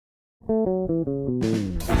Welcome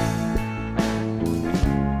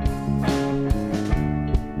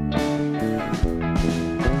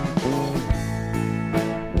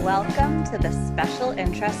to the Special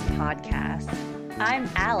Interest Podcast. I'm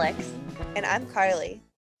Alex. And I'm Carly.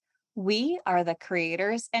 We are the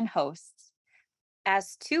creators and hosts.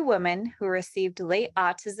 As two women who received late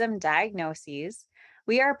autism diagnoses,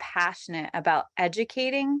 we are passionate about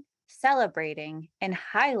educating, celebrating, and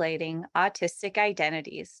highlighting autistic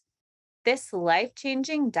identities. This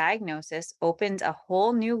life-changing diagnosis opened a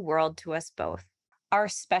whole new world to us both. Our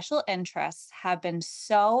special interests have been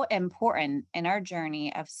so important in our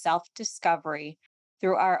journey of self-discovery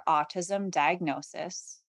through our autism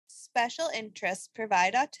diagnosis. Special interests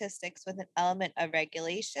provide autistics with an element of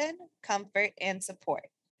regulation, comfort, and support.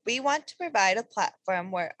 We want to provide a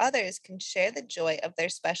platform where others can share the joy of their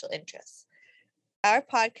special interests. Our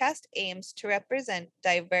podcast aims to represent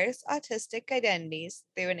diverse autistic identities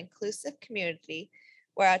through an inclusive community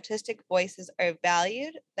where autistic voices are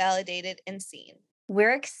valued, validated, and seen.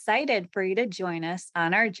 We're excited for you to join us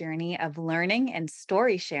on our journey of learning and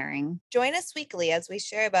story sharing. Join us weekly as we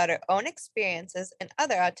share about our own experiences and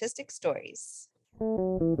other autistic stories.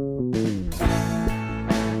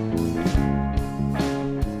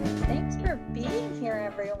 Thanks for being here,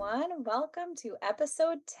 everyone. Welcome to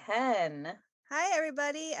episode 10. Hi,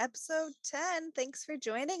 everybody. Episode 10. Thanks for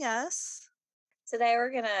joining us. Today, we're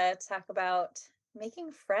going to talk about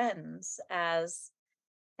making friends as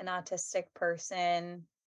an autistic person,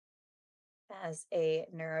 as a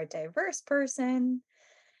neurodiverse person.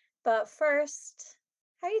 But first,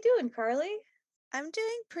 how you doing, Carly? I'm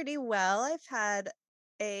doing pretty well. I've had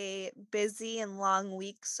a busy and long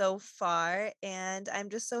week so far, and I'm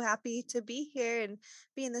just so happy to be here and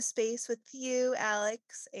be in the space with you,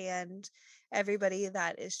 Alex, and everybody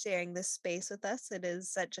that is sharing this space with us. It is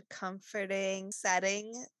such a comforting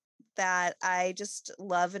setting that I just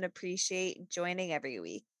love and appreciate joining every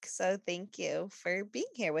week. So thank you for being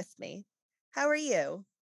here with me. How are you?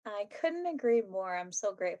 I couldn't agree more. I'm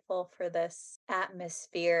so grateful for this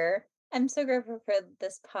atmosphere. I'm so grateful for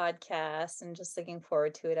this podcast and just looking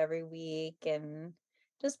forward to it every week and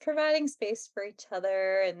just providing space for each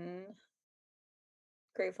other, and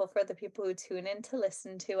grateful for the people who tune in to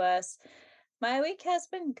listen to us. My week has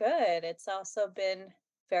been good. It's also been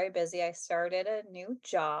very busy. I started a new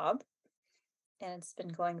job and it's been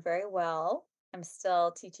going very well. I'm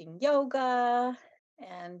still teaching yoga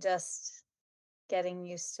and just getting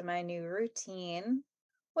used to my new routine,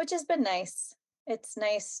 which has been nice. It's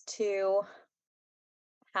nice to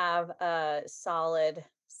have a solid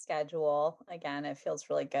schedule. Again, it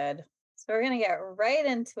feels really good. So we're going to get right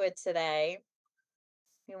into it today.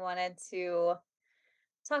 We wanted to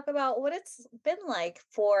talk about what it's been like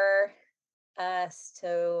for us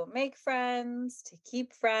to make friends, to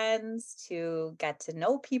keep friends, to get to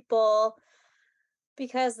know people,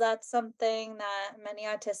 because that's something that many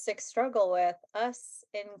autistics struggle with, us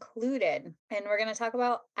included. And we're going to talk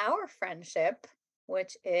about our friendship,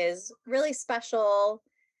 which is really special,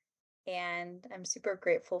 and I'm super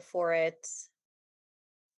grateful for it.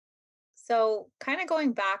 So, kind of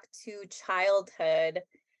going back to childhood,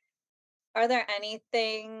 are there any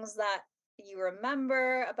things that you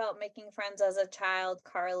remember about making friends as a child,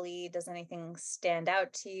 Carly? Does anything stand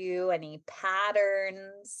out to you? Any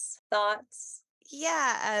patterns, thoughts?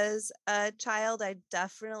 Yeah, as a child, I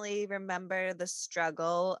definitely remember the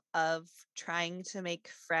struggle of trying to make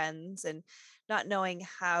friends and not knowing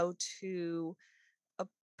how to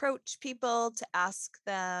approach people, to ask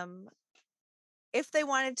them if they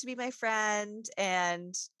wanted to be my friend,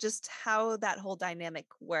 and just how that whole dynamic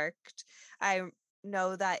worked. I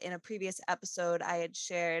know that in a previous episode, I had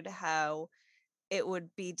shared how it would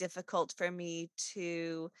be difficult for me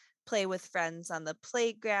to play with friends on the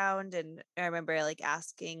playground. And I remember like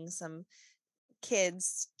asking some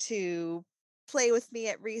kids to play with me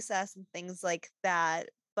at recess and things like that.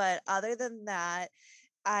 But other than that,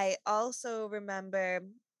 I also remember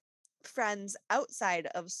friends outside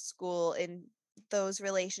of school in those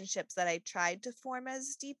relationships that I tried to form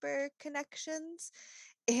as deeper connections.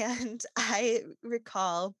 And I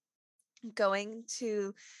recall going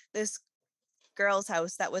to this girl's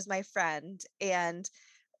house that was my friend, and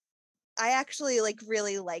I actually like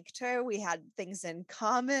really liked her. We had things in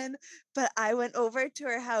common, but I went over to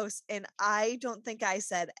her house and I don't think I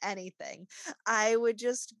said anything. I would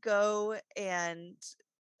just go, and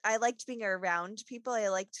I liked being around people. I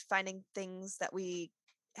liked finding things that we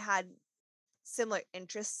had similar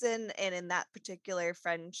interests in, and in that particular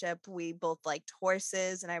friendship we both liked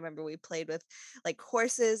horses, and I remember we played with like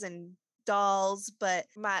horses and dolls, but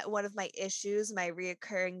one of my issues, my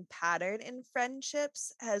reoccurring pattern in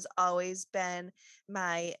friendships has always been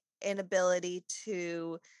my inability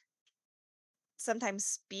to sometimes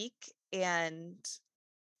speak and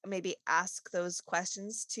maybe ask those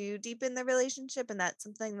questions to deepen the relationship. And that's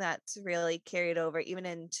something that's really carried over even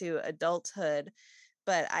into adulthood.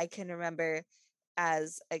 But I can remember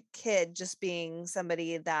as a kid just being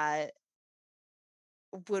somebody that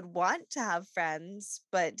would want to have friends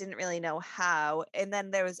but didn't really know how. And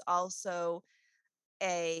then there was also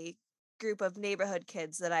a group of neighborhood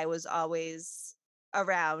kids that I was always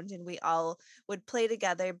around, and we all would play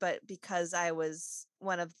together, but because I was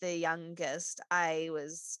one of the youngest, I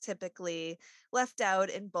was typically left out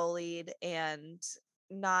and bullied and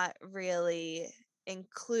not really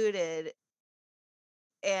included.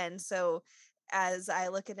 And so as I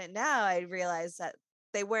look at it now, I realize that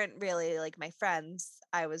they weren't really like my friends.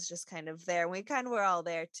 I was just kind of there. We kind of were all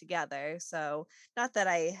there together. So not that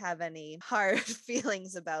I have any hard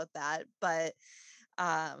feelings about that, but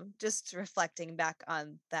just reflecting back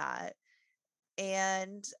on that.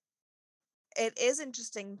 And it is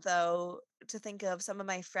interesting though to think of some of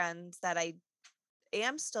my friends that I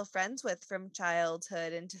am still friends with from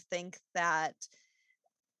childhood, and to think that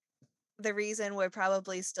the reason we're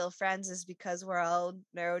probably still friends is because we're all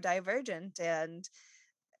neurodivergent, and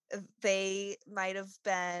they might have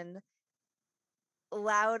been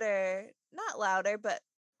louder, not louder, but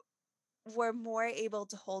were more able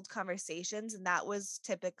to hold conversations. And that was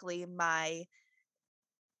typically my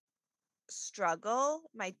struggle.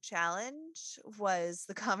 My challenge was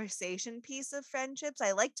the conversation piece of friendships.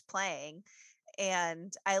 I liked playing,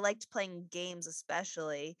 and I liked playing games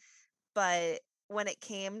especially, but when it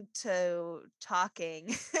came to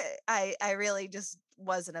talking, I really just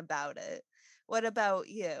wasn't about it. What about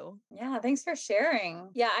you? Yeah, thanks for sharing.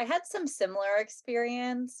 Yeah, I had some similar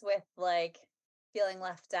experience with like feeling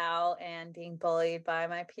left out and being bullied by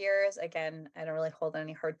my peers. Again, I don't really hold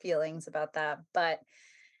any hard feelings about that, but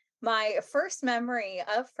my first memory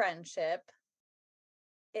of friendship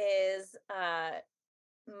is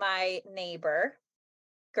my neighbor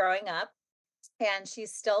growing up. And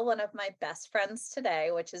she's still one of my best friends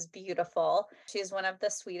today, which is beautiful. She's one of the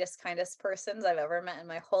sweetest, kindest persons I've ever met in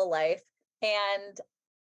my whole life. And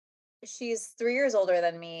she's 3 years older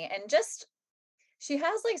than me. And just, she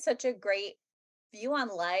has like such a great view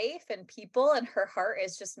on life and people, and her heart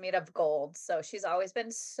is just made of gold. So she's always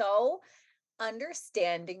been so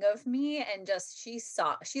understanding of me, and just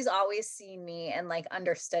she's always seen me and like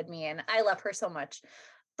understood me, and I love her so much.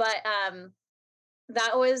 But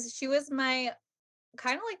she was my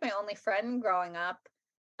kind of like my only friend growing up.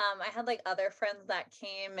 I had like other friends that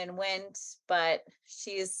came and went, but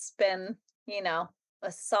she's been, you know,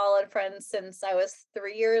 a solid friend since I was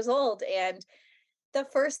 3 years old. And the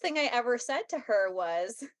first thing I ever said to her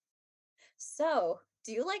was, "So,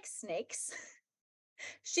 do you like snakes?"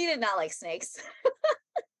 She did not like snakes.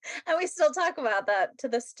 And we still talk about that to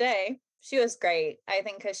this day. She was great. I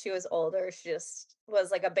think because she was older, she just was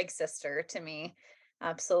like a big sister to me.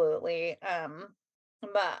 Absolutely.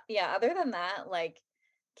 But yeah, other than that, like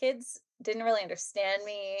kids didn't really understand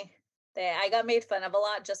me. I got made fun of a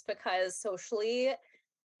lot just because socially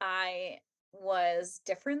I was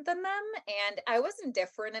different than them, and I wasn't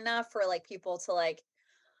different enough for like people to like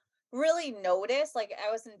really notice. Like I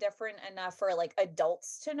wasn't different enough for like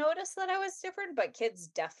adults to notice that I was different, but kids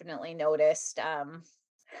definitely noticed.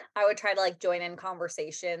 I would try to like join in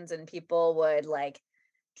conversations, and people would like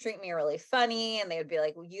treat me really funny, and they would be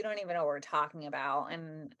like, well, you don't even know what we're talking about.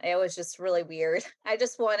 And it was just really weird. I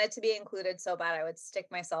just wanted to be included so bad. I would stick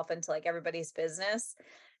myself into like everybody's business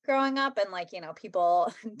growing up, and like,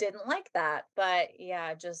 people didn't like that. But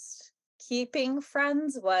yeah, just keeping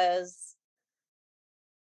friends was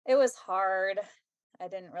it was hard. I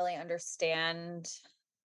didn't really understand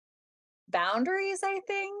boundaries, I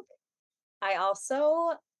think. I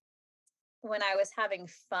also, when I was having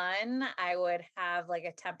fun, I would have like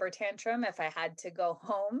a temper tantrum if I had to go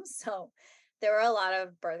home. So there were a lot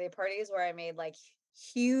of birthday parties where I made like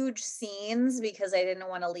huge scenes because I didn't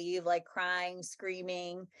want to leave, like crying,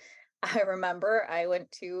 screaming. I remember I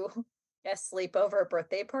went to a sleepover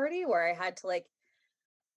birthday party where I had to like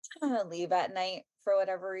leave at night for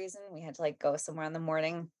whatever reason. We had to like go somewhere in the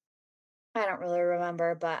morning. I don't really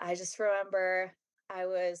remember, but I just remember I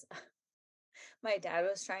was my dad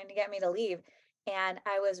was trying to get me to leave, and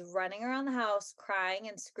I was running around the house crying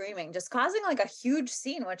and screaming, just causing like a huge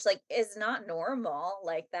scene, which like is not normal.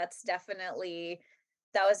 Like that was definitely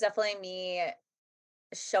me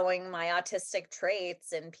showing my autistic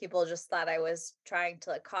traits, and people just thought I was trying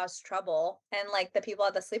to like cause trouble. And like the people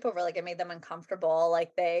at the sleepover, like it made them uncomfortable.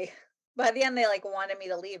 Like they By the end, they like wanted me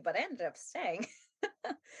to leave, but I ended up staying.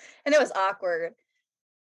 And it was awkward.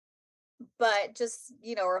 But just,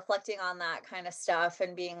 reflecting on that kind of stuff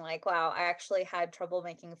and being like, wow, I actually had trouble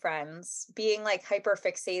making friends. Being like hyper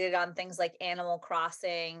fixated on things like Animal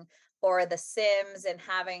Crossing or The Sims, and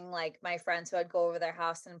having like my friends who I'd go over their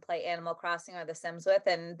house and play Animal Crossing or The Sims with,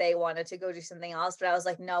 and they wanted to go do something else. But I was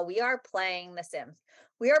like, no, we are playing The Sims.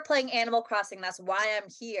 We are playing Animal Crossing. That's why I'm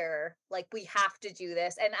here. Like, we have to do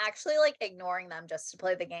this. And actually, like, ignoring them just to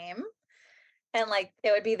play the game. And like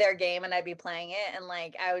it would be their game and I'd be playing it, and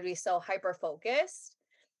like I would be so hyper focused,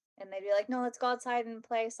 and they'd be like, "No, let's go outside and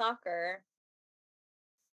play soccer."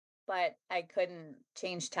 But I couldn't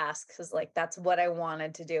change tasks cuz like that's what I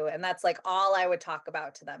wanted to do, and that's like all I would talk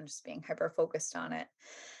about to them, just being hyper focused on it.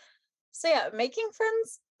 So yeah, making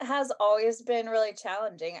friends has always been really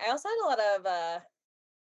challenging. I also had a lot of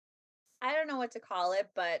I don't know what to call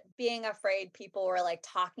it, but being afraid people were like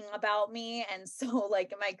talking about me. And so,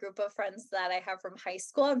 like, my group of friends that I have from high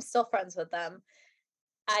school, I'm still friends with them.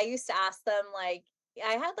 I used to ask them, like,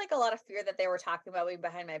 I had like a lot of fear that they were talking about me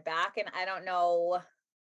behind my back. And I don't know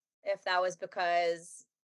if that was because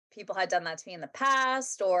people had done that to me in the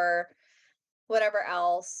past or whatever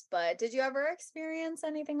else. But did you ever experience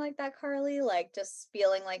anything like that, Carly? Like just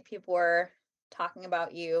feeling like people were talking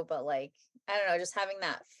about you, but like, I don't know, just having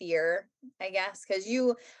that fear, I guess.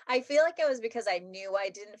 I feel like it was because I knew I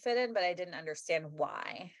didn't fit in, but I didn't understand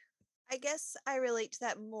why. I guess I relate to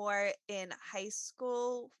that more in high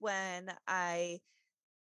school when I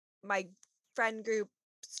my friend group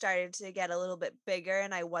started to get a little bit bigger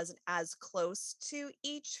and I wasn't as close to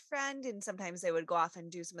each friend, and sometimes they would go off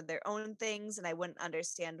and do some of their own things and I wouldn't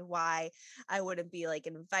understand why I wouldn't be like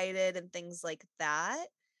invited and things like that.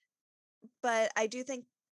 But I do think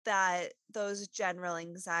that those general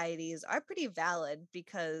anxieties are pretty valid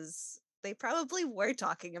because they probably were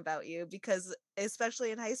talking about you, because especially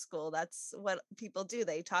in high school that's what people do,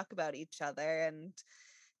 they talk about each other. And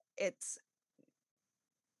it's,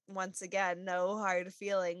 once again, no hard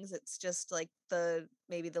feelings. It's just like the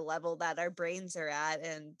maybe the level that our brains are at,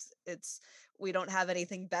 and it's, we don't have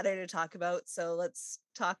anything better to talk about, so let's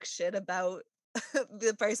talk shit about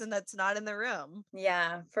the person that's not in the room.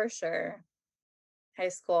 Yeah, for sure. High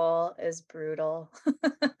school is brutal.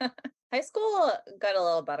 High school got a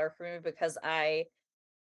little better for me because I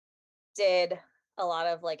did a lot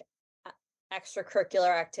of like extracurricular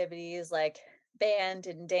activities like band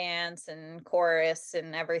and dance and chorus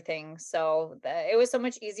and everything. So it was so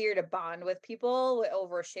much easier to bond with people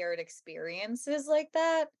over shared experiences like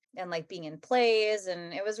that, and like being in plays.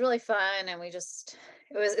 And it was really fun. And it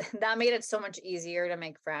was, that made it so much easier to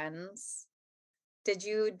make friends. Did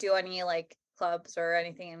you do any like clubs or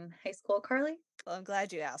anything in high school, Carly? Well, I'm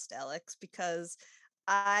glad you asked, Alex, because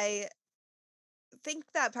I think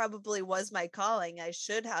that probably was my calling. I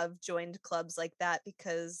should have joined clubs like that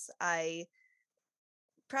because I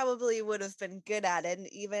probably would have been good at it.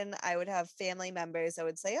 And even I would have family members that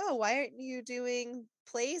would say, "Oh, why aren't you doing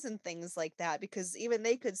plays and things like that?" Because even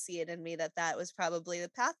they could see it in me that that was probably the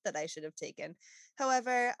path that I should have taken.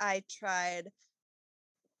 However, I tried,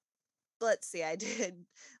 let's see, I did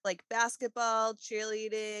like basketball,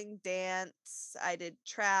 cheerleading, dance, I did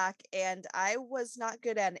track, and I was not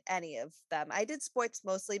good at any of them. I did sports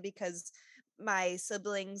mostly because my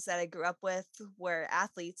siblings that I grew up with were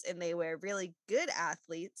athletes and they were really good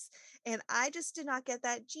athletes, and I just did not get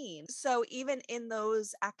that gene. So even in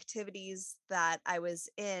those activities that I was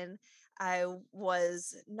in, I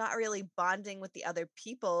was not really bonding with the other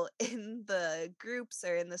people in the groups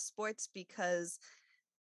or in the sports because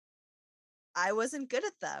I wasn't good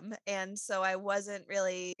at them. And so I wasn't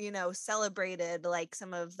really, celebrated like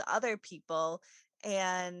some of the other people.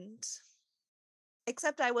 And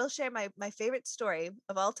except I will share my favorite story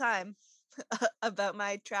of all time about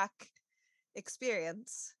my track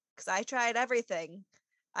experience, because I tried everything.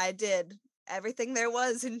 I did everything there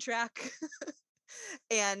was in track.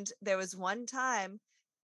 And there was one time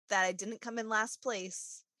that I didn't come in last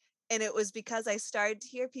place. And it was because I started to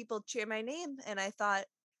hear people cheer my name. And I thought,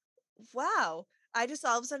 wow, I just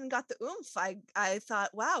all of a sudden got the oomph. I thought,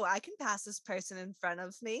 wow, I can pass this person in front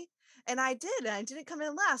of me. And I did, and I didn't come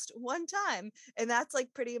in last one time. And that's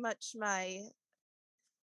like pretty much my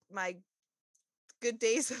good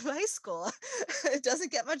days of high school. It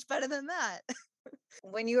doesn't get much better than that.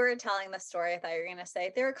 When you were telling the story, I thought you were going to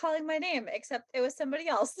say they were calling my name, except it was somebody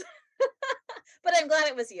else. But I'm glad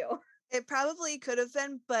it was you. It probably could have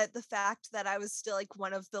been, but the fact that I was still like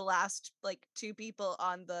one of the last like two people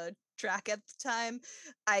on the track at the time,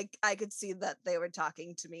 I could see that they were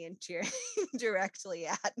talking to me and cheering directly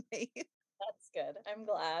at me. That's good. I'm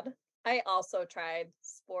glad. I also tried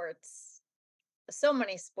sports, so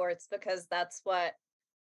many sports, because that's what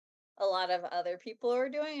a lot of other people are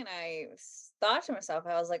doing. And thought to myself,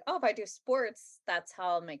 I was like, oh, if I do sports, that's how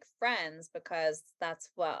I'll make friends, because that's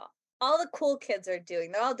what all the cool kids are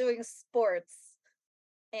doing. They're all doing sports.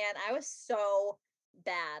 And I was so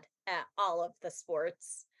bad at all of the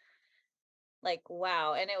sports. Like,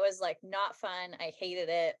 wow. And it was like not fun. I hated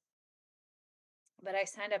it, but I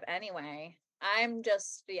signed up anyway. I'm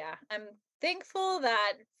thankful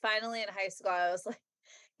that finally in high school, I was like,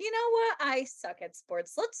 you know what? I suck at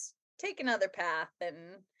sports. Let's take another path. And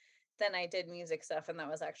then I did music stuff, and that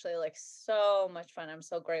was actually like so much fun. I'm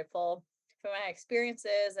so grateful for my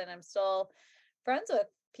experiences, and I'm still friends with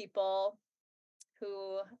people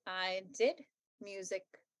who I did music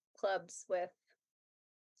clubs with.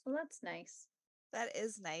 So that's nice. That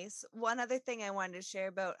is nice. One other thing I wanted to share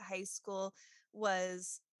about high school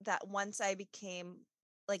was that once I became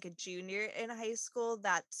like a junior in high school,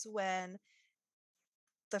 that's when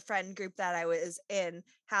the friend group that I was in,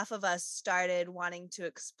 half of us started wanting to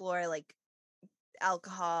explore like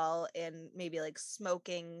alcohol and maybe like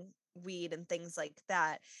smoking weed and things like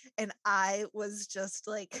that. And I was just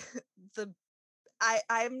like the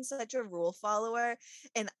I'm such a rule follower,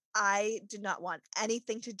 and I did not want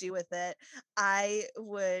anything to do with it. I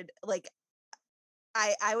would like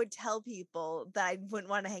I would tell people that I wouldn't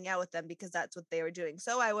want to hang out with them because that's what they were doing.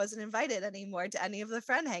 So I wasn't invited anymore to any of the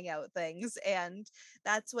friend hangout things, and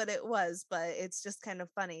that's what it was. But it's just kind of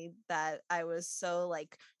funny that I was so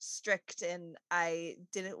like strict and I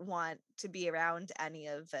didn't want to be around any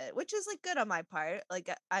of it, which is like good on my part. Like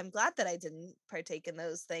I'm glad that I didn't partake in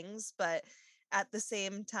those things, but at the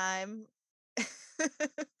same time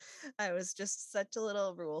I was just such a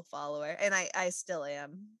little rule follower, and I still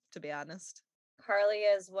am, to be honest. Carly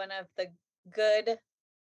is one of the good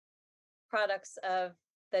products of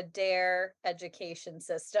the DARE education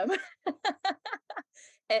system.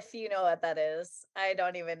 If you know what that is. I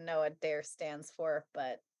don't even know what DARE stands for,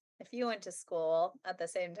 but if you went to school at the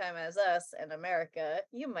same time as us in America,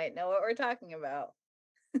 you might know what we're talking about.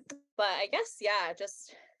 But I guess, yeah,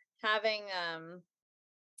 just having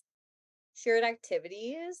shared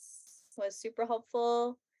activities was super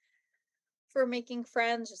helpful for making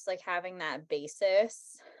friends, just like having that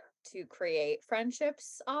basis to create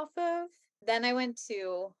friendships off of. Then I went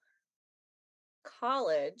to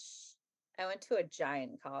college. I went to a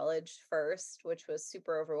giant college first, which was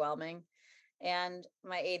super overwhelming. And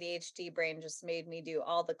my ADHD brain just made me do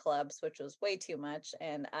all the clubs, which was way too much.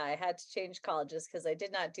 And I had to change colleges because I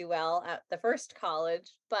did not do well at the first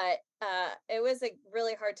college. But it was like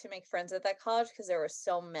really hard to make friends at that college because there were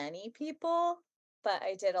so many people. But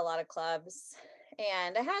I did a lot of clubs,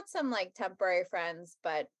 and I had some like temporary friends,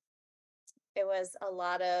 but it was a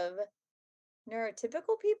lot of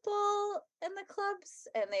neurotypical people in the clubs,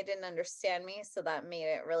 and they didn't understand me. So that made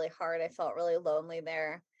it really hard. I felt really lonely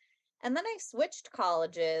there. And then I switched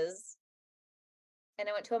colleges, and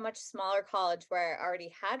I went to a much smaller college where I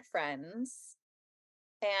already had friends.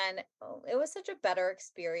 And it was such a better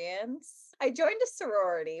experience. I joined a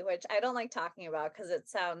sorority, which I don't like talking about because it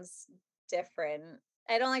sounds different.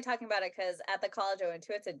 I don't like talking about it because at the college I went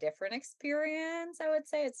to, it's a different experience, I would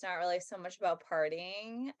say. It's not really so much about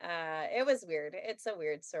partying. It was weird. It's a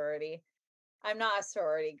weird sorority. I'm not a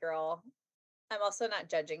sorority girl. I'm also not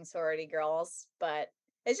judging sorority girls, but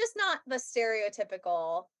it's just not the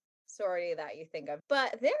stereotypical sorority that you think of.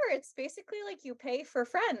 But there, it's basically like you pay for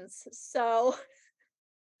friends. So,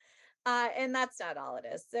 and that's not all it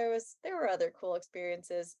is. There were other cool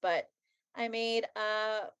experiences, but I made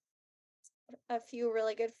a few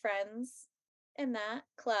really good friends in that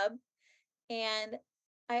club, and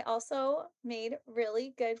I also made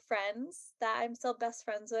really good friends that I'm still best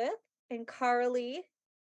friends with. And Carly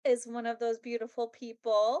is one of those beautiful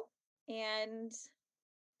people. And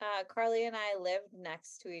Carly and I lived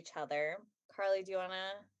next to each other. Carly, do you want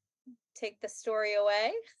to take the story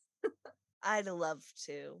away? I'd love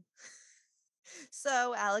to.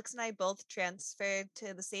 So, Alex and I both transferred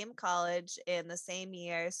to the same college in the same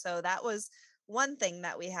year. So, that was one thing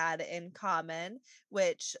that we had in common,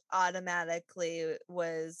 which automatically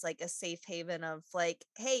was like a safe haven of like,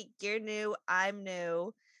 hey, you're new, I'm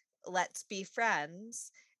new, let's be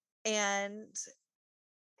friends. And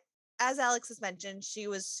as Alex has mentioned, she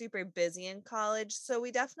was super busy in college. So,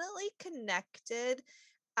 we definitely connected.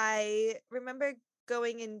 I remember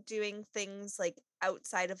going and doing things like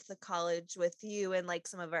outside of the college with you and like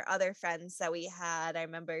some of our other friends that we had. I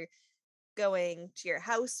remember going to your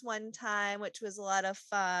house one time, which was a lot of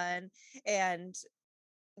fun, and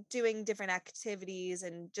doing different activities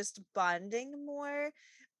and just bonding more.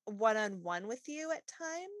 one-on-one with you at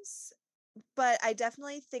times, but I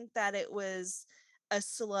definitely think that it was a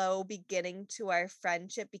slow beginning to our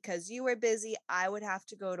friendship because you were busy. I would have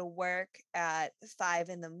to go to work at 5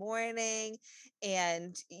 in the morning,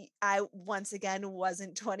 and I once again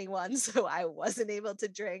wasn't 21, so I wasn't able to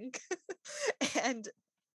drink. And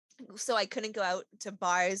so I couldn't go out to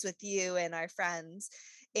bars with you and our friends,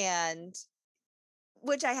 and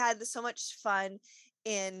which I had so much fun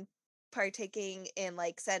in partaking in,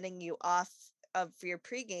 like sending you off of your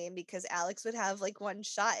pregame, because Alex would have like one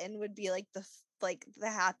shot and would be like like the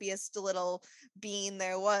happiest little bean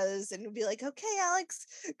there was, and would be like, okay, Alex,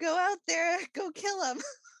 go out there, go kill him.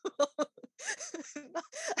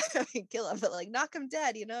 I mean, kill him, but like knock him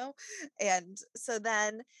dead, you know? And so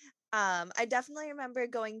then I definitely remember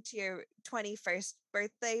going to your 21st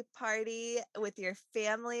birthday party with your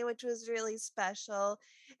family, which was really special.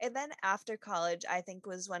 And then after college, I think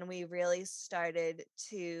was when we really started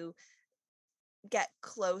to get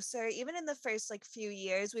closer. Even in the first like few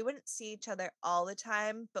years, we wouldn't see each other all the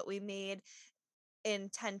time, but we made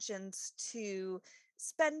intentions to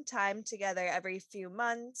spend time together every few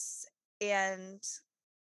months. And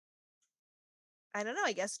I don't know,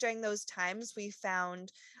 I guess during those times we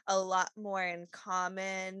found a lot more in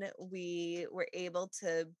common. We were able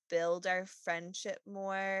to build our friendship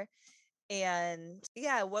more. And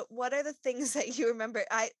yeah, what are the things that you remember?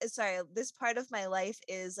 I sorry, this part of my life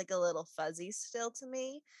is like a little fuzzy still to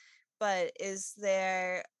me, but is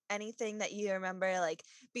there anything that you remember, like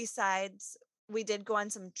besides we did go on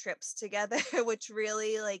some trips together, which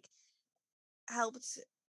really like helped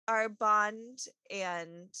our bond.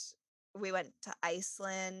 And we went to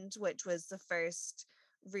Iceland, which was the first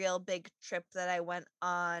real big trip that I went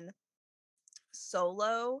on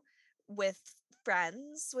solo with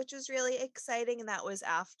friends, which was really exciting. And that was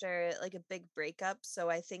after like a big breakup. So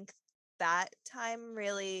I think that time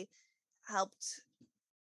really helped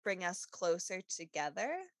bring us closer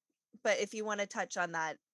together. But if you want to touch on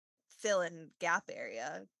that fill in gap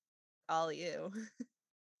area, all you.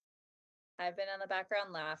 I've been in the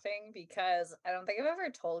background laughing because I don't think I've ever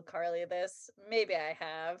told Carly this. Maybe I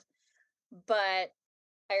have, but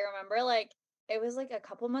I remember like it was like a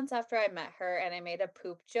couple months after I met her and I made a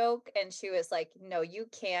poop joke and she was like, "No, you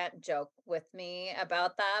can't joke with me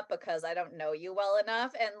about that because I don't know you well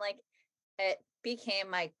enough." And like it became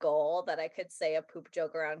my goal that I could say a poop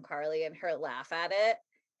joke around Carly and her laugh at it.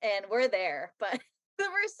 And we're there. But the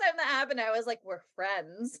first time that happened, I was like, we're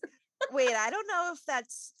friends. Wait, I don't know if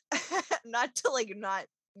that's not to like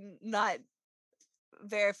not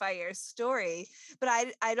verify your story, but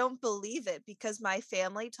I don't believe it because my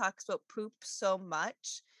family talks about poop so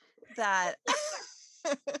much that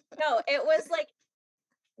No, it was like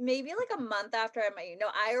maybe like a month after I met you. No,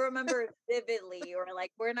 I remember vividly you were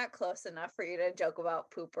like, we're not close enough for you to joke about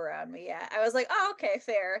poop around me yet. I was like, oh, okay,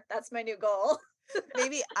 fair. That's my new goal.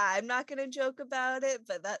 maybe I'm not gonna joke about it,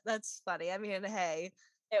 but that's funny. I mean, hey.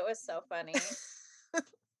 It was so funny.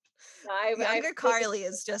 No, I Younger vividly Carly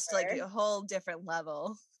is just like remember. a whole different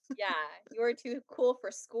level. Yeah, you were too cool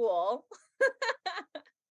for school.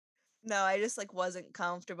 No, I just like wasn't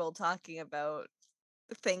comfortable talking about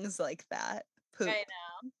things like that. Poop. I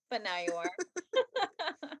know, but now you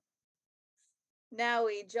are. Now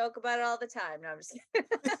we joke about it all the time. No, I'm just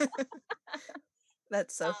kidding.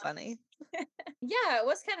 That's so funny. Yeah, it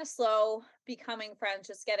was kind of slow becoming friends,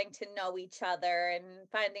 just getting to know each other and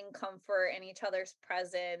finding comfort in each other's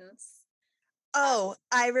presence. Uh, Oh,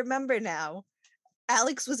 I remember now.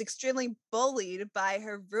 Alex was extremely bullied by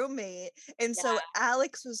her roommate. And so yeah,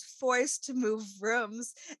 Alex was forced to move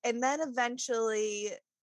rooms. And then eventually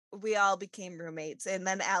we all became roommates. And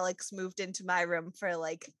then Alex moved into my room for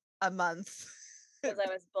like a month. because I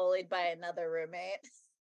was bullied by another roommate.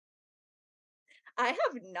 I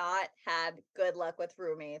have not had good luck with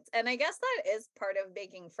roommates. And I guess that is part of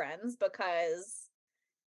making friends because,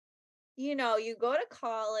 you go to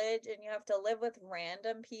college and you have to live with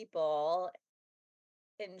random people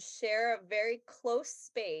and share a very close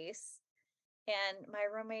space. And my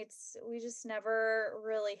roommates, we just never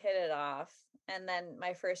really hit it off. And then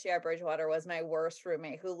my first year at Bridgewater was my worst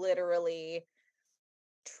roommate who literally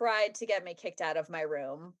tried to get me kicked out of my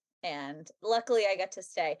room. And luckily I got to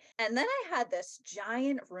stay. And then I had this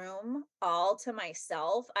giant room all to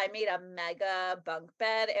myself. I made a mega bunk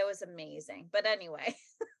bed. It was amazing. But anyway,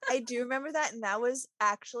 I do remember that. And that was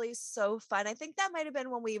actually so fun. I think that might have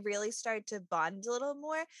been when we really started to bond a little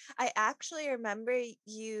more. I actually remember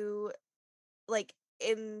you like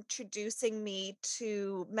introducing me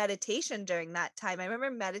to meditation during that time. I remember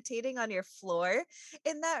meditating on your floor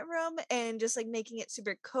in that room and just like making it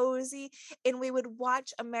super cozy. And we would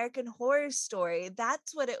watch American Horror Story.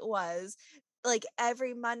 That's what it was, like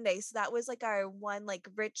every Monday. So that was like our one like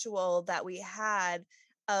ritual that we had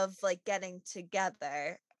of like getting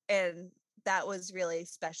together. And that was really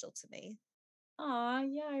special to me. Aw,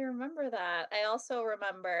 yeah, I remember that. I also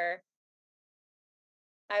remember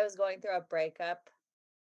I was going through a breakup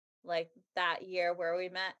like that year where we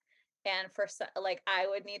met, and like I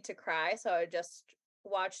would need to cry, so I would just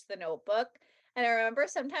watch The Notebook. And I remember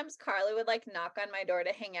sometimes Carly would like knock on my door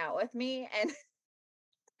to hang out with me, and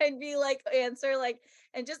I'd be like answer like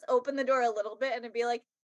and just open the door a little bit, and it'd be like,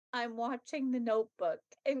 I'm watching The Notebook.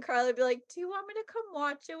 And Carly would be like, do you want me to come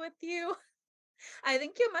watch it with you? I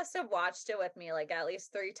think you must have watched it with me like at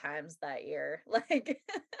least 3 times that year. Like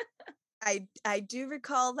I do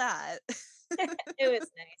recall that. it was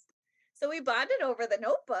nice. So we bonded over The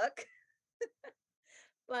Notebook.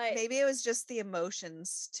 But Maybe it was just the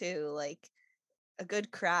emotions too, like a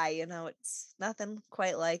good cry, it's nothing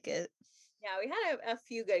quite like it. yeah, we had a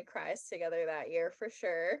few good cries together that year for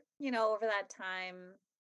sure. Over that time,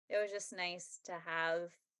 it was just nice to have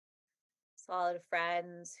solid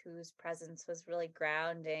friends whose presence was really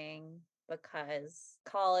grounding because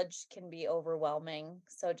college can be overwhelming.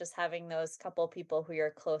 So just having those couple people who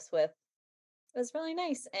you're close with was really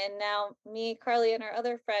nice. And now me, Carly, and our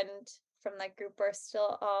other friend from that group are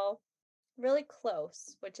still all really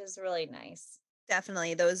close, which is really nice.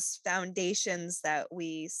 Definitely those foundations that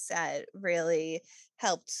we set really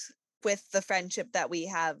helped with the friendship that we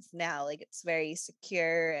have now. Like it's very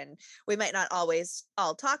secure, and we might not always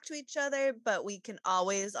all talk to each other, but we can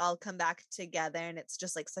always all come back together, and it's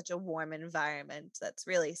just like such a warm environment that's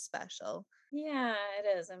really special. Yeah,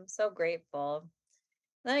 it is. I'm so grateful.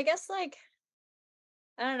 Then I guess like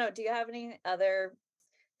I don't know, do you have any other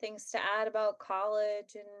things to add about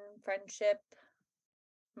college and friendship?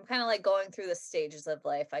 I'm kind of like going through the stages of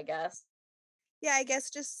life, I guess. Yeah, I guess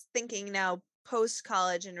just thinking now post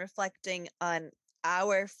college and reflecting on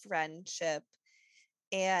our friendship,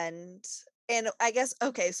 and I guess,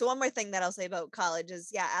 okay, so one more thing that I'll say about college is,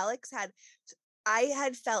 yeah, I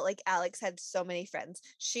had felt like Alex had so many friends.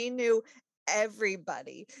 She knew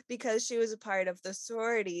everybody because she was a part of the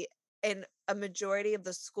sorority, and a majority of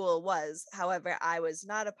the school was. However, I was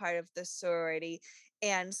not a part of the sorority.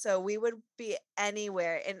 And so we would be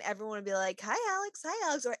anywhere and everyone would be like, "Hi Alex, hi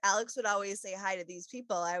Alex," or Alex would always say hi to these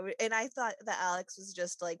people. And I thought that Alex was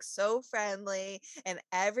just like so friendly and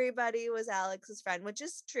everybody was Alex's friend, which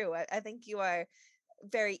is true. I think you are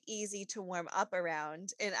very easy to warm up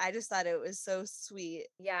around. And I just thought it was so sweet.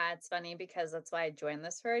 Yeah, it's funny because that's why I joined the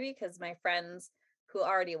sorority because my friends who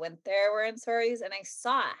already went there were in sororities and I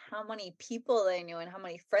saw how many people they knew and how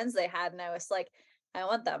many friends they had. And I was like, I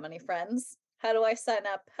want that many friends. How do I sign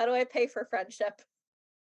up? How do I pay for friendship?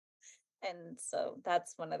 And so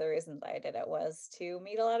that's one of the reasons I did it was to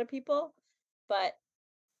meet a lot of people. But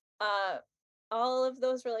uh all of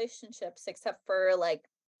those relationships except for like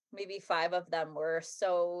maybe 5 of them were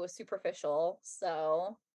so superficial.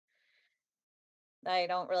 So I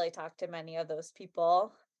don't really talk to many of those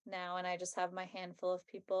people now, and I just have my handful of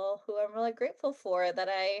people who I'm really grateful for that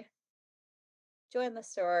I joined the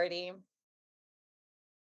sorority.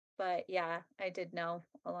 But yeah, I did know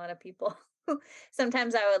a lot of people.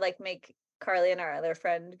 Sometimes I would like make Carly and our other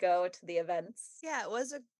friend go to the events. Yeah, it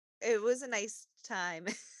was a nice time.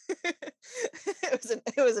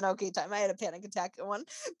 It was an okay time. I had a panic attack at one,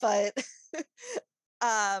 but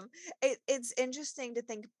it's interesting to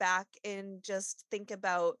think back and just think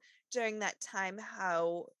about during that time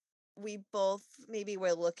how we both maybe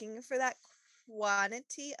were looking for that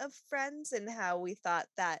quantity of friends, and how we thought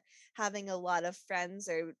that having a lot of friends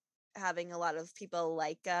or having a lot of people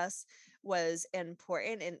like us was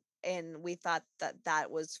important, and we thought that that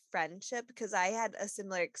was friendship. Because I had a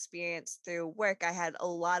similar experience through work. I had a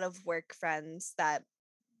lot of work friends that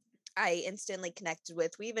I instantly connected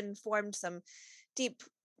with. We even formed some deep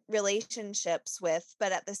relationships with,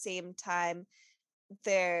 but at the same time,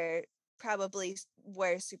 they're probably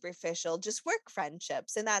were superficial, just work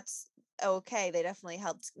friendships. And that's okay. They definitely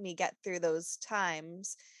helped me get through those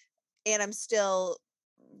times. And I'm still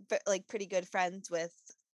like pretty good friends with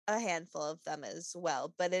a handful of them as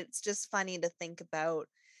well. But it's just funny to think about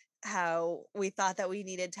how we thought that we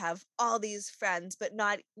needed to have all these friends, but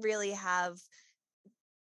not really have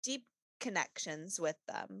deep connections with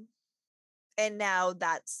them. And now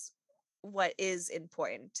that's what is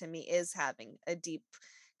important to me, is having a deep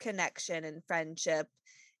connection and friendship.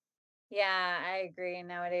 Yeah, I agree.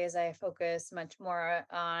 Nowadays, I focus much more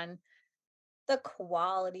on the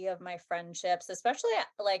quality of my friendships, especially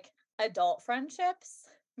like adult friendships.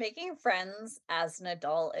 Making friends as an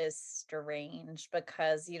adult is strange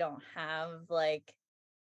because you don't have like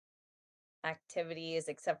activities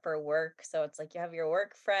except for work. So it's like you have your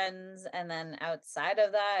work friends, and then outside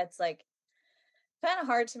of that, it's like kind of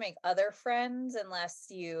hard to make other friends unless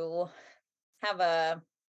you have a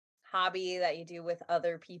hobby that you do with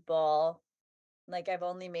other people. Like I've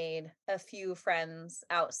only made a few friends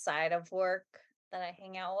outside of work that I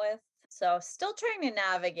hang out with. So still trying to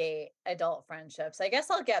navigate adult friendships. I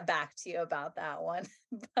guess I'll get back to you about that one.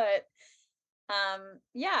 But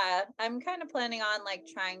yeah, I'm kind of planning on like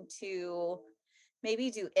trying to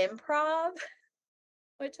maybe do improv,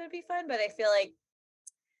 which would be fun, but I feel like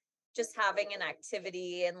just having an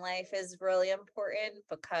activity in life is really important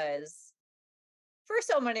because for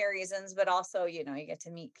so many reasons, but also, you get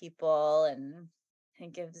to meet people and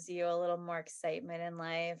it gives you a little more excitement in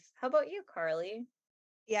life. How about you, Carly?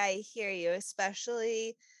 Yeah, I hear you,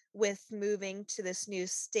 especially with moving to this new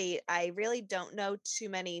state. I really don't know too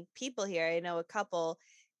many people here. I know a couple,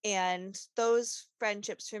 and those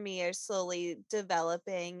friendships for me are slowly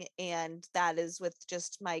developing, and that is with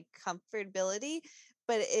just my comfortability.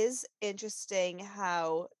 But it is interesting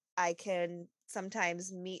how I can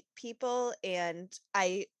sometimes meet people and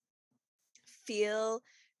I feel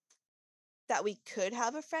that we could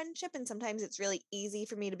have a friendship, and sometimes it's really easy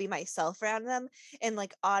for me to be myself around them, and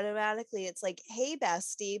like automatically it's like, hey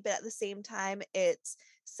bestie, but at the same time it's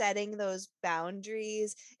setting those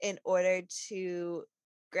boundaries in order to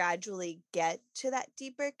gradually get to that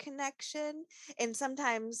deeper connection. And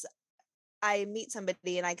sometimes I meet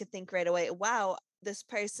somebody and I could think right away, wow, this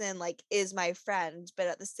person like is my friend, but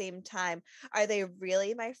at the same time, are they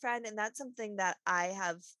really my friend? And that's something that I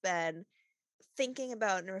have been thinking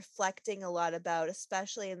about and reflecting a lot about,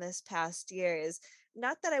 especially in this past year, is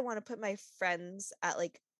not that I want to put my friends at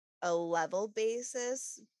like a level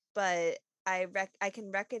basis, but I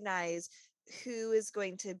can recognize who is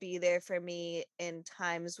going to be there for me in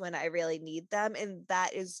times when I really need them, and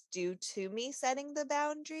that is due to me setting the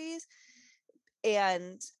boundaries.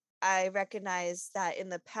 And I recognize that in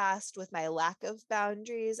the past, with my lack of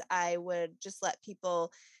boundaries, I would just let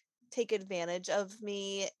people take advantage of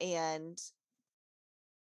me. And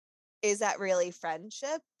is that really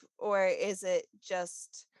friendship, or is it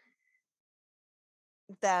just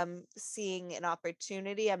them seeing an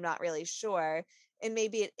opportunity? I'm not really sure. And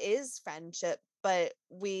maybe it is friendship, but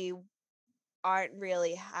we aren't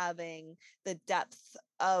really having the depth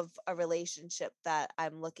of a relationship that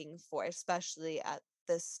I'm looking for, especially at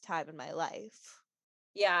this time in my life.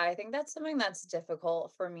 Yeah, I think that's something that's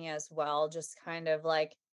difficult for me as well. Just kind of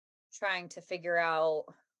like trying to figure out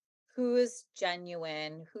who's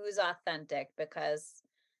genuine, who's authentic, because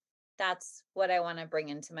that's what I want to bring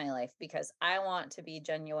into my life because I want to be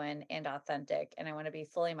genuine and authentic and I want to be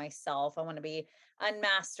fully myself. I want to be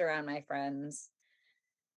unmasked around my friends.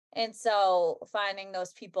 And so finding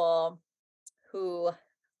those people who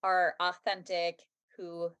are authentic,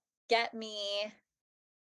 who get me,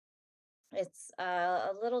 it's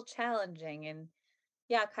a little challenging. And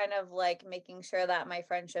yeah, kind of like making sure that my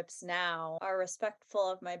friendships now are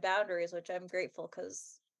respectful of my boundaries, which I'm grateful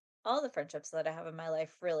because all the friendships that I have in my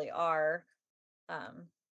life really are um,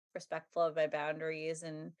 respectful of my boundaries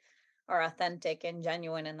and are authentic and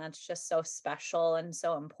genuine. And that's just so special and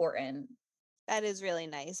so important. That is really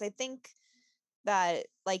nice. I think that,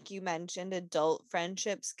 like you mentioned, adult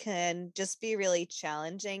friendships can just be really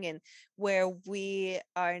challenging. And where we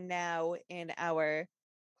are now in our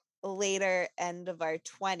later end of our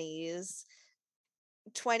 20s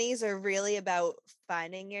are really about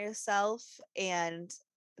finding yourself, and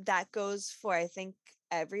that goes for, I think,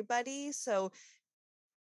 everybody. So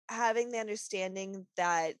having the understanding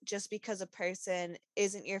that just because a person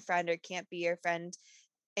isn't your friend or can't be your friend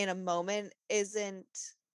in a moment isn't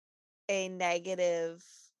a negative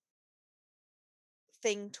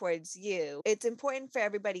thing towards you. It's important for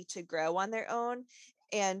everybody to grow on their own.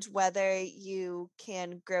 And whether you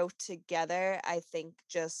can grow together, I think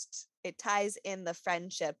just it ties in the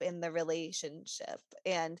friendship, in the relationship,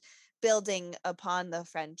 and building upon the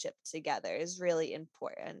friendship together is really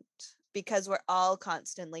important because we're all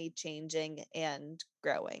constantly changing and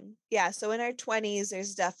growing. Yeah, so in our 20s,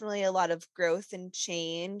 there's definitely a lot of growth and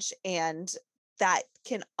change, and that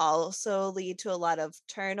can also lead to a lot of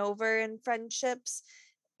turnover in friendships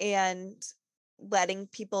and letting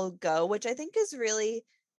people go, which I think is really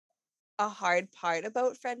a hard part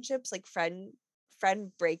about friendships. Like friend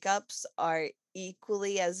breakups are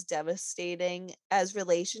equally as devastating as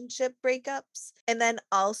relationship breakups. And then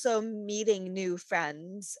also meeting new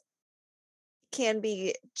friends can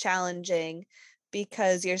be challenging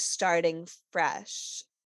because you're starting fresh.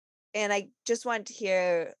 And I just want to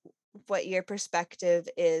hear what your perspective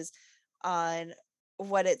is on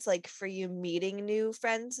what it's like for you meeting new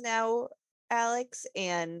friends now, Alex,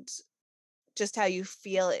 and just how you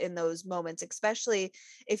feel in those moments, especially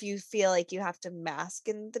if you feel like you have to mask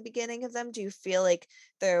in the beginning of them. Do you feel like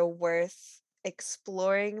they're worth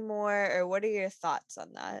exploring more, or what are your thoughts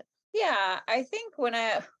on that? Yeah, I think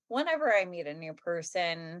whenever I meet a new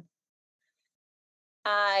person,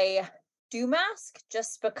 I do mask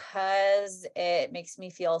just because it makes me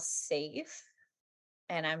feel safe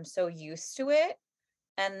and I'm so used to it.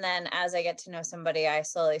 And then as I get to know somebody, I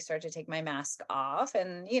slowly start to take my mask off.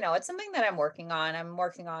 And, it's something that I'm working on. I'm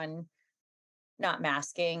working on not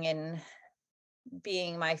masking and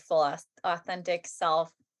being my full authentic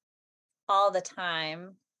self all the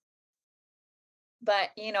time. But,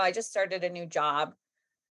 I just started a new job,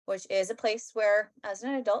 which is a place where, as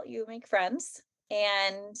an adult, you make friends.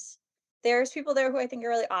 And there's people there who I think are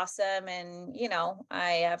really awesome and,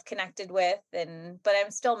 I have connected with, but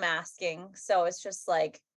I'm still masking. So it's just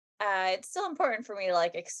like, it's still important for me to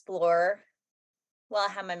like explore while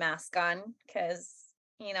I have my mask on because,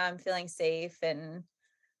 I'm feeling safe. And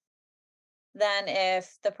then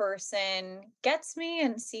if the person gets me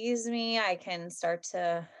and sees me, I can start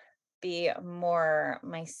to be more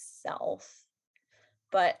myself.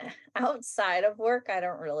 But outside of work, I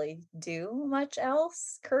don't really do much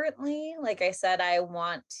else currently. Like I said, I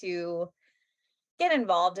want to get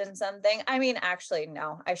involved in something. I mean, actually,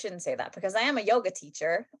 no, I shouldn't say that because I am a yoga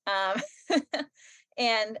teacher.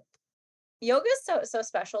 And yoga is so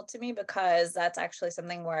special to me because that's actually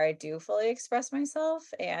something where I do fully express myself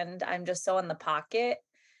and I'm just so in the pocket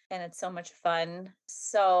and it's so much fun.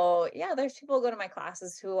 So, yeah, there's people who go to my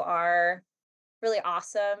classes who are really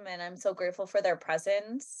awesome and I'm so grateful for their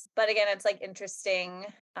presence. But again, it's like interesting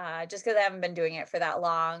just because I haven't been doing it for that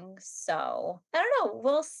long. So I don't know.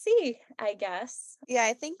 We'll see, I guess. Yeah,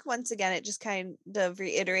 I think once again, it just kind of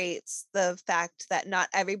reiterates the fact that not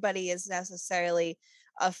everybody is necessarily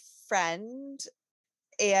a friend,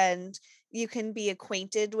 and you can be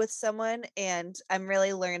acquainted with someone. And I'm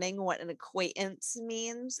really learning what an acquaintance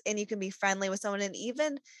means. And you can be friendly with someone and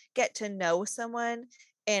even get to know someone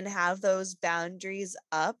and have those boundaries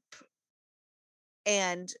up.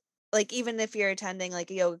 And like, even if you're attending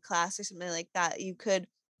like a yoga class or something like that, you could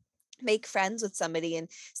make friends with somebody and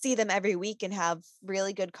see them every week and have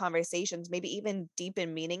really good conversations, maybe even deep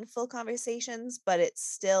and meaningful conversations, but it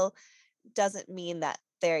still doesn't mean that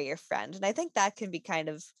they're your friend. And I think that can be kind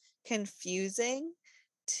of confusing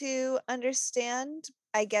to understand.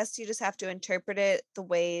 I guess you just have to interpret it the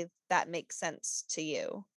way that makes sense to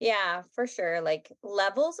you. Yeah, for sure. Like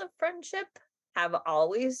levels of friendship have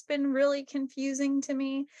always been really confusing to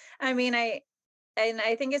me. I mean, I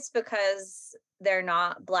think it's because they're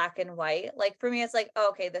not black and white. Like for me, it's like, oh,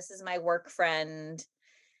 okay, this is my work friend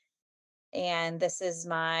and this is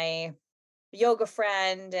my yoga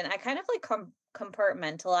friend. And I kind of like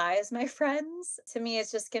compartmentalize my friends. To me,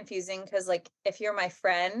 it's just confusing because, like, if you're my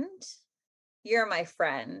friend, you're my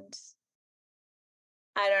friend.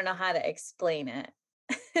 I don't know how to explain it.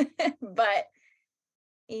 But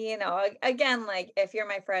again, like if you're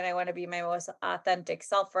my friend, I want to be my most authentic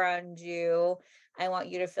self around you. I want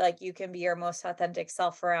you to feel like you can be your most authentic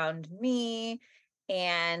self around me.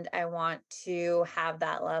 And I want to have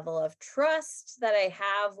that level of trust that I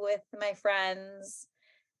have with my friends.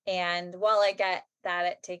 And while I get that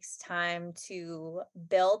it takes time to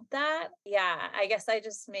build that, yeah, I guess I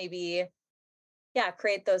just maybe, yeah,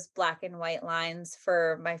 create those black and white lines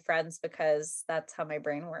for my friends because that's how my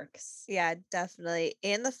brain works. Yeah, definitely.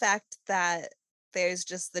 And the fact that there's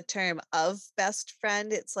just the term of best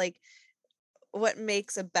friend, it's like, what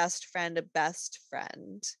makes a best friend a best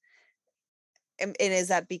friend? And is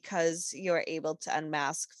that because you're able to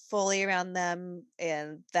unmask fully around them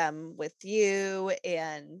and them with you,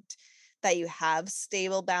 and that you have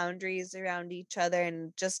stable boundaries around each other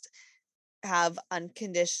and just have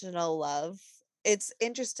unconditional love? It's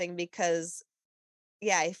interesting because,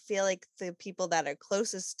 yeah, I feel like the people that are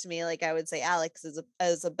closest to me, like I would say Alex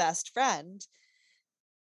is a best friend.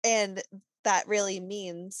 And that really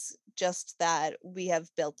means just that we have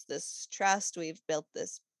built this trust, we've built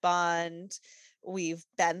this bond, we've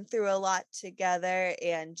been through a lot together,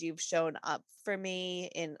 and you've shown up for me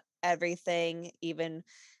in everything, even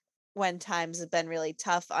when times have been really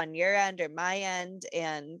tough on your end or my end.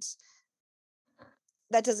 And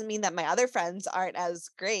that doesn't mean that my other friends aren't as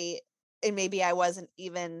great. And maybe I wasn't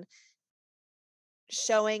even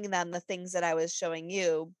showing them the things that I was showing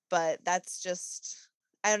you, but that's just,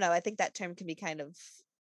 I don't know, I think that term can be kind of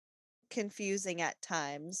confusing at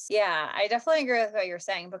times. Yeah, I definitely agree with what you're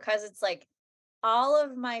saying, because it's like all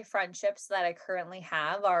of my friendships that I currently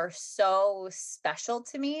have are so special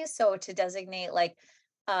to me. So to designate like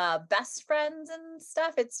best friends and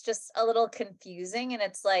stuff, it's just a little confusing. And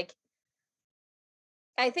it's like,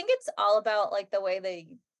 I think it's all about like the way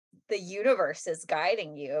the universe is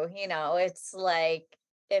guiding you, you know. It's like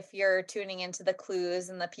if you're tuning into the clues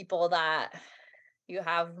and the people that you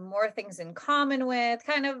have more things in common with,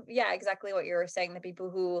 kind of, yeah, exactly what you were saying, the people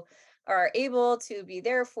who are able to be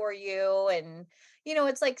there for you. And you know,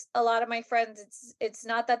 it's like a lot of my friends, it's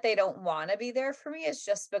not that they don't want to be there for me, it's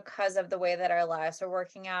just because of the way that our lives are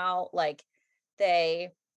working out, like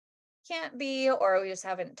they can't be, or we just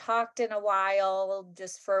haven't talked in a while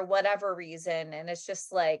just for whatever reason. And it's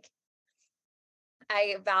just like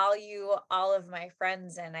I value all of my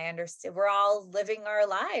friends, and I understand we're all living our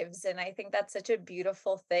lives. And I think that's such a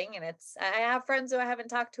beautiful thing. And I have friends who I haven't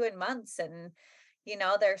talked to in months, and you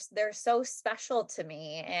know, they're so special to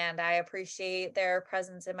me, and I appreciate their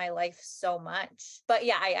presence in my life so much. But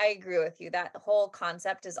yeah, I agree with you. That whole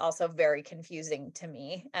concept is also very confusing to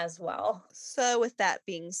me as well. So, with that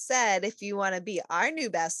being said, if you want to be our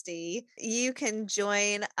new bestie, you can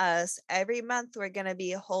join us every month. We're going to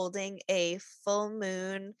be holding a full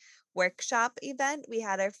moon workshop event. We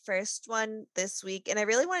had our first one this week, and I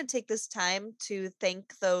really want to take this time to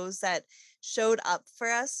thank those that showed up for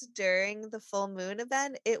us during the full moon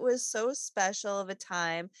event. It was so special of a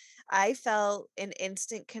time. I felt an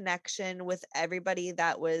instant connection with everybody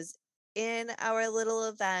that was in our little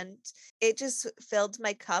event. It just filled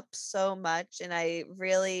my cup so much, and I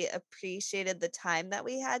really appreciated the time that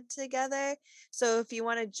we had together. So if you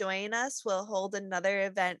want to join us, we'll hold another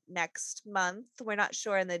event next month. We're not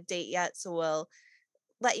sure on the date yet, so we'll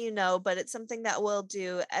let you know, but it's something that we'll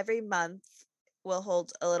do every month. We'll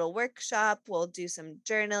hold a little workshop, we'll do some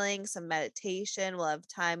journaling, some meditation, we'll have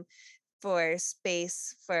time for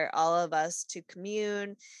space for all of us to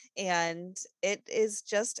commune. And it is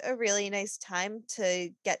just a really nice time to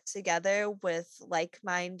get together with like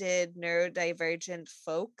minded, neurodivergent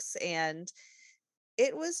folks. And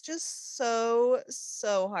it was just so,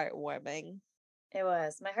 so heartwarming. It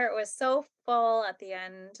was. My heart was so full at the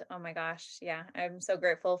end. Oh my gosh. Yeah. I'm so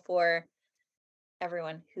grateful for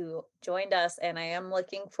everyone who joined us, and I am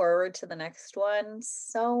looking forward to the next one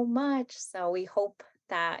so much. So we hope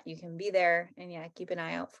that you can be there, and yeah, keep an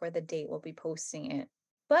eye out for the date. We'll be posting it.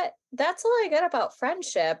 But that's all I got about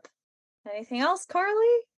friendship. Anything else,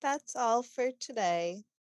 Carly? That's all for today.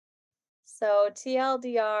 So,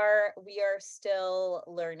 TLDR, we are still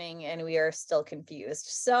learning and we are still confused.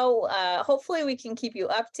 So, hopefully, we can keep you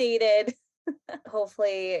updated.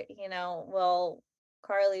 Hopefully, you know,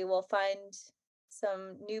 Carly will find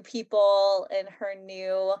some new people in her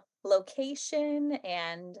new location,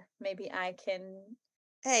 and maybe I can.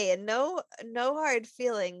 Hey, and no hard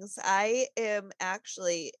feelings. I am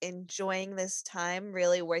actually enjoying this time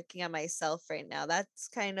really working on myself right now. That's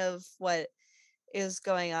kind of what is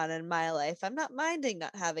going on in my life. I'm not minding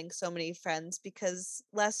not having so many friends because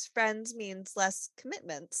less friends means less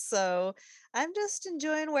commitments. So I'm just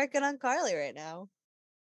enjoying working on Carly right now.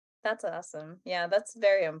 That's awesome. Yeah, that's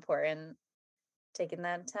very important. Taking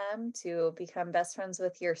that time to become best friends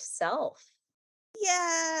with yourself.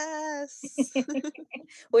 Yes.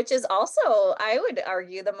 Which is also, I would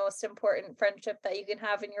argue, the most important friendship that you can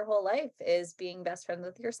have in your whole life is being best friends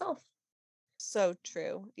with yourself. So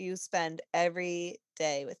true. You spend every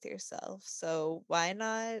day with yourself. So why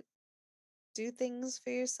not do things for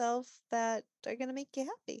yourself that are going to make you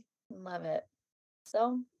happy? Love it.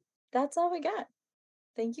 So that's all we got.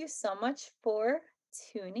 Thank you so much for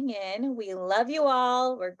tuning in. We love you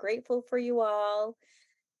all. We're grateful for you all.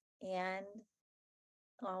 And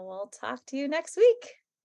we'll talk to you next week.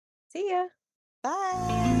 See ya.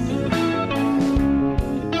 Bye.